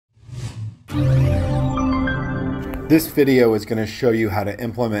This video is going to show you how to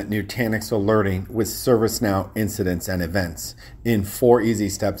implement Nutanix alerting with ServiceNOW incidents and events in 4 easy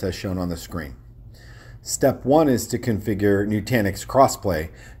steps as shown on the screen. Step 1 is to configure Nutanix crossplay.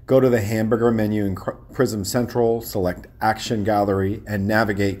 Go to the hamburger menu in Prism Central, select Action Gallery, and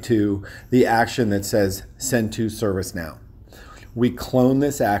navigate to the action that says Send to ServiceNOW. We clone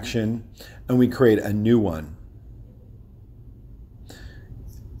this action and we create a new one.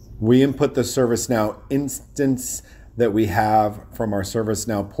 We input the ServiceNOW instance that we have from our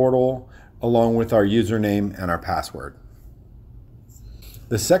ServiceNOW portal, along with our username and our password.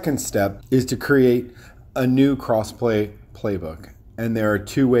 The second step is to create a new crossplay playbook, and there are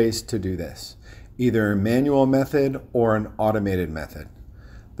 2 ways to do this, either a manual method or an automated method.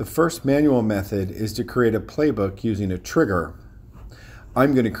 The first manual method is to create a playbook using a trigger.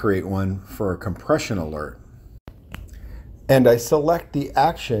 I'm going to create one for a compression alert. And I select the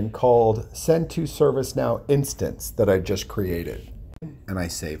action called Send to ServiceNOW instance that I just created. And I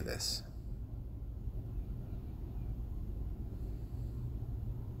save this.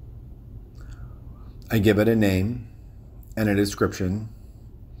 I give it a name and a description.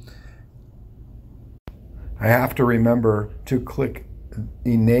 I have to remember to click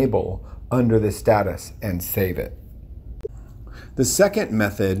Enable under the status and save it. The second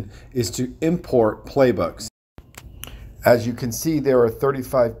method is to import playbooks. As you can see, there are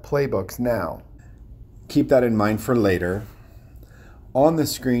 35 playbooks now. Keep that in mind for later. On the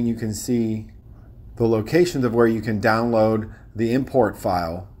screen, you can see the locations of where you can download the import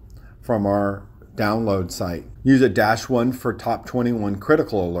file from our download site. Use a -1 for top 21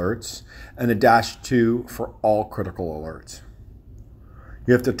 critical alerts and a -2 for all critical alerts.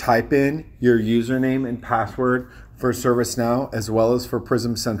 You have to type in your username and password for ServiceNOW as well as for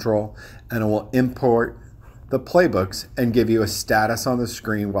Prism Central, and it will import the playbooks and give you a status on the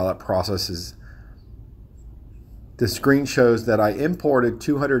screen while it processes. The screen shows that I imported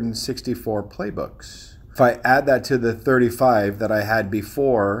 264 playbooks. If I add that to the 35 that I had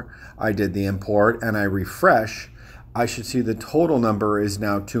before I did the import and I refresh, I should see the total number is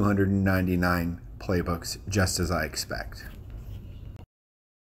now 299 playbooks, just as I expect.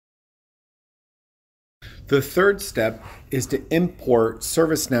 The third step is to import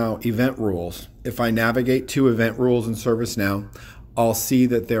ServiceNOW event rules. If I navigate to event rules in ServiceNOW, I'll see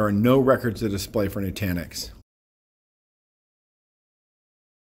that there are no records to display for Nutanix.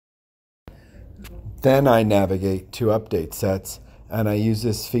 Then I navigate to update sets, and I use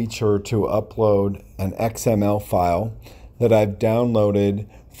this feature to upload an XML file that I've downloaded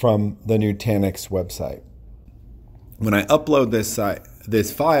from the Nutanix website. When I upload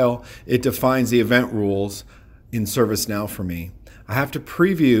this file, it defines the event rules in ServiceNOW for me. I have to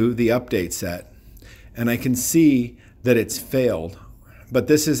preview the update set, and I can see that it's failed, but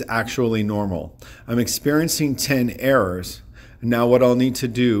this is actually normal. I'm experiencing 10 errors. Now what I'll need to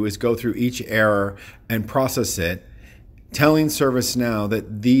do is go through each error and process it, telling ServiceNOW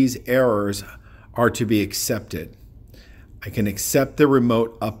that these errors are to be accepted. I can accept the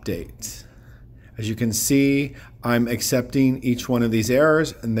remote updates. As you can see, I'm accepting each one of these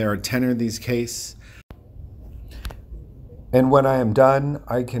errors, and there are 10 of these cases. And when I am done,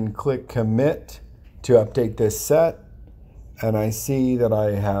 I can click Commit to update this set, and I see that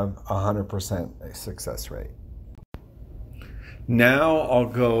I have 100% success rate. Now I'll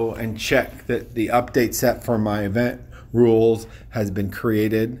go and check that the update set for my event rules has been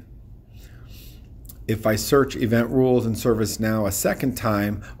created. If I search event rules in ServiceNOW a second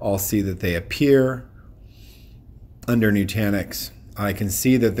time, I'll see that they appear under Nutanix. I can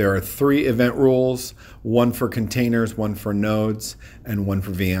see that there are 3 event rules, 1 for containers, 1 for nodes, and 1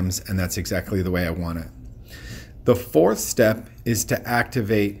 for VMs, and that's exactly the way I want it. The fourth step is to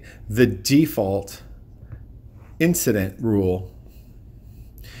activate the default incident rule.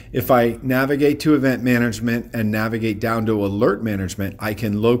 If I navigate to event management and navigate down to alert management, I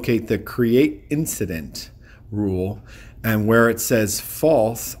can locate the create incident rule, and where it says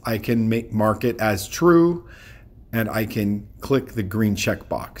false, I can mark it as true, and I can click the green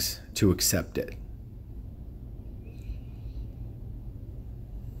checkbox to accept it.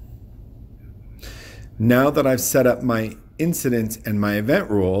 Now that I've set up my incidents and my event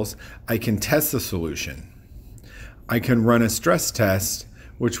rules, I can test the solution. I can run a stress test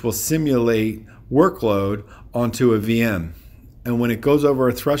which will simulate workload onto a VM. And when it goes over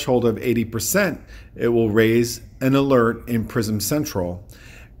a threshold of 80%, it will raise an alert in Prism Central.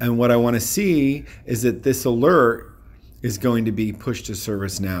 And what I want to see is that this alert is going to be pushed to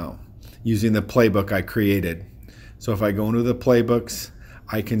ServiceNOW using the playbook I created. So if I go into the playbooks,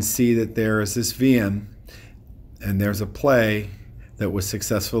 I can see that there is this VM and there's a play that was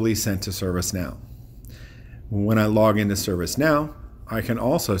successfully sent to ServiceNOw. When I log into ServiceNOw, I can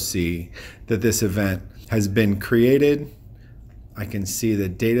also see that this event has been created. I can see the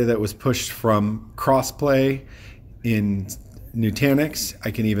data that was pushed from XPlay in Nutanix.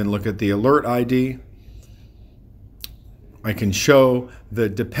 I can even look at the alert ID. I can show the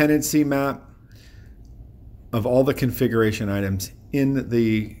dependency map of all the configuration items in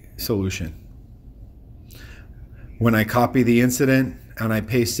the solution. When I copy the incident and I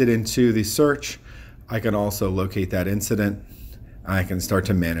paste it into the search, I can also locate that incident. I can start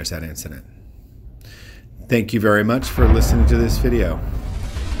to manage that incident. Thank you very much for listening to this video.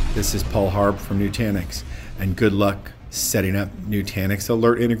 This is Paul Harb from Nutanix, and good luck setting up Nutanix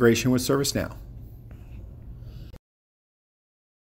alert integration with ServiceNOw.